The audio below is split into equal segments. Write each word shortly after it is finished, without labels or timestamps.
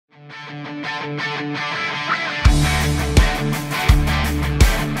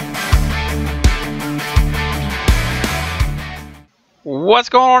What's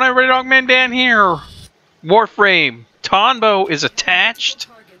going on, everybody? Dogman Dan here. Warframe. TONBO is attached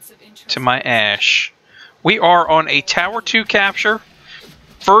to my Ash. We are on a Tower 2 capture.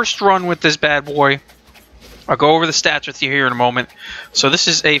 First run with this bad boy. I'll go over the stats with you here in a moment. So this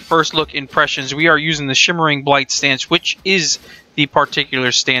is a first look impressions. We are using the Shimmering Blight stance, which is the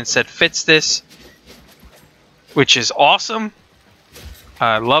particular stance that fits this, which is awesome.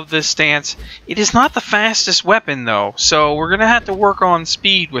 I love this stance. It is not the fastest weapon though, so we're gonna have to work on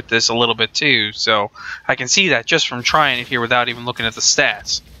speed with this a little bit too. So I can see that just from trying it here without even looking at the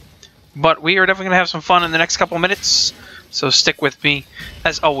stats. But we are definitely gonna have some fun in the next couple minutes, so stick with me.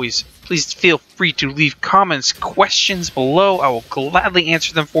 As always, please feel free to leave comments, questions below. I will gladly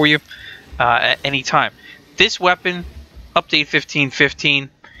answer them for you at any time. This weapon, update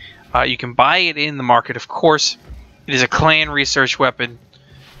 15.15. You can buy it in the market, of course. It is a clan research weapon.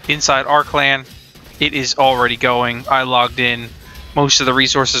 Inside our clan, it is already going. I logged in. Most of the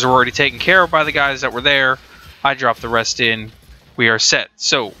resources are already taken care of by the guys that were there. I dropped the rest in. We are set.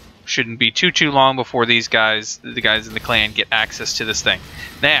 So, shouldn't be too long before these guys, the guys in the clan, get access to this thing.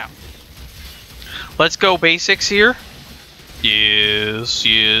 Now, let's go basics here.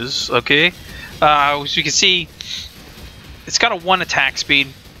 Yes, okay. As you can see, it's got a 1 attack speed,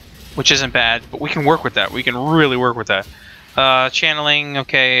 which isn't bad, but we can work with that. We can really work with that. Channeling,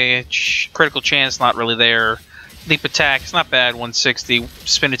 okay. Critical chance, not really there. Leap attack, it's not bad, 160.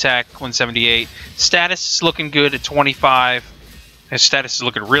 Spin attack, 178. Status is looking good at 25. His status is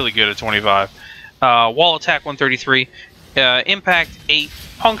looking really good at 25. Wall attack, 133. Impact, 8.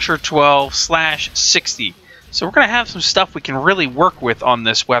 Puncture, 12. Slash, 60. So we're going to have some stuff we can really work with on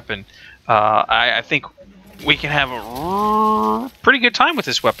this weapon. I think we can have a pretty good time with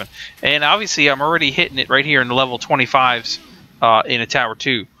this weapon. And obviously I'm already hitting it right here in the level 25s in a Tower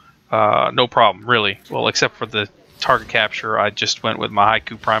 2. No problem, really. Well, except for the target capture, I just went with my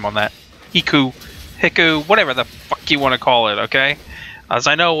Haiku Prime on that. Hiku, whatever the fuck you want to call it, okay? As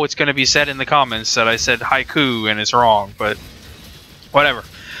I know it's going to be said in the comments that I said Haiku and it's wrong, but whatever.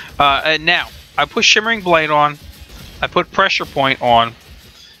 And now, I put Shimmering Blight on. I put Pressure Point on.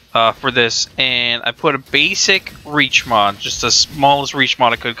 For this, and I put a basic reach mod, just the smallest reach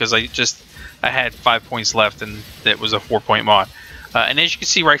mod I could, because I had 5 points left, and that was a 4-point mod. And as you can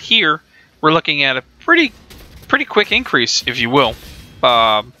see right here, we're looking at a pretty quick increase, if you will.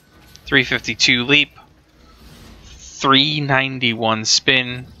 352 leap, 391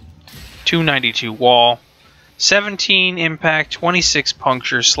 spin, 292 wall, 17 impact, 26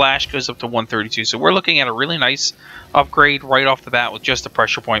 puncture, slash goes up to 132. So we're looking at a really nice upgrade right off the bat with just the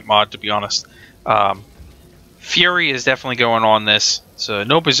pressure point mod, to be honest. Fury is definitely going on this. So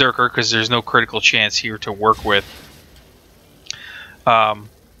no Berserker because there's no critical chance here to work with.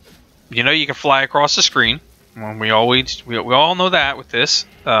 You know you can fly across the screen. We all know that with this.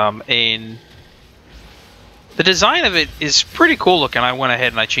 And the design of it is pretty cool looking. I went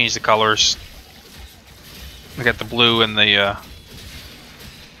ahead and I changed the colors. I got the blue and the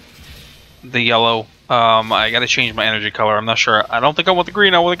yellow. I gotta change my energy color. I'm not sure. I don't think I want the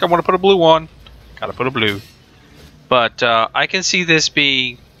green. I think I want to put a blue on. Gotta put a blue. But I can see this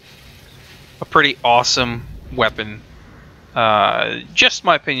be a pretty awesome weapon. Just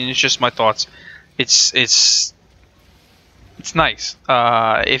my opinion. It's just my thoughts. It's nice.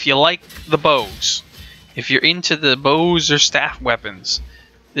 If you like the bows, if you're into the bows or staff weapons,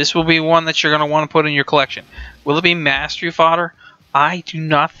 this will be one that you're going to want to put in your collection. Will it be mastery fodder? I do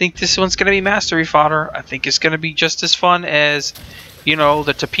not think this one's going to be mastery fodder. I think it's going to be just as fun as, you know,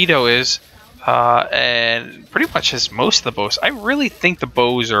 the torpedo is. And pretty much as most of the bows. I really think the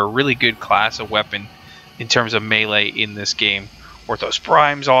bows are a really good class of weapon in terms of melee in this game. Orthos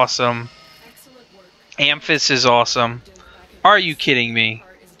Prime's awesome. Amphis is awesome. Are you kidding me?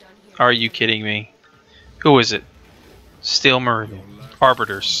 Are you kidding me? Who is it? Steel Meridian.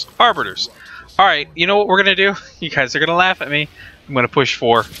 Arbiters. Alright, you know what we're going to do? You guys are going to laugh at me. I'm going to push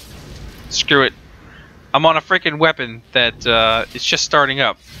 4. Screw it. I'm on a freaking weapon that it's just starting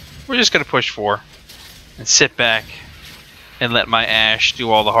up. We're just going to push 4. And sit back and let my Ash do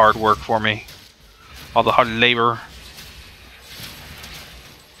all the hard work for me. All the hard labor.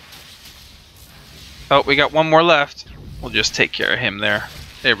 Oh, we got one more left. We'll just take care of him there.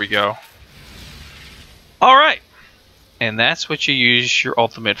 There we go. Alright. And that's what you use your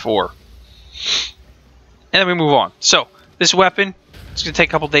ultimate for. And then we move on. So, this weapon, it's going to take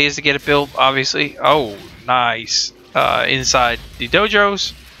a couple days to get it built, obviously. Oh, nice. Inside the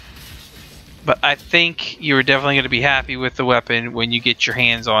dojos. But I think you're definitely going to be happy with the weapon when you get your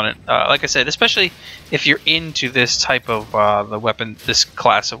hands on it. Like I said, especially if you're into this type of this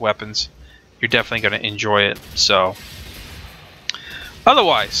class of weapons, you're definitely going to enjoy it. So,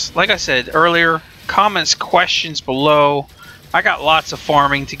 otherwise, like I said earlier, comments, questions below. I got lots of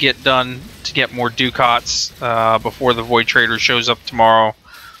farming to get done to get more ducats before the Void Trader shows up tomorrow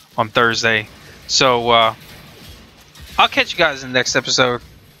on Thursday. So, I'll catch you guys in the next episode.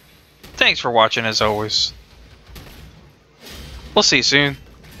 Thanks for watching as always. We'll see you soon.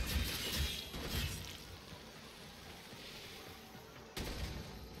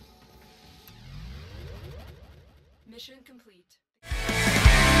 Mission complete.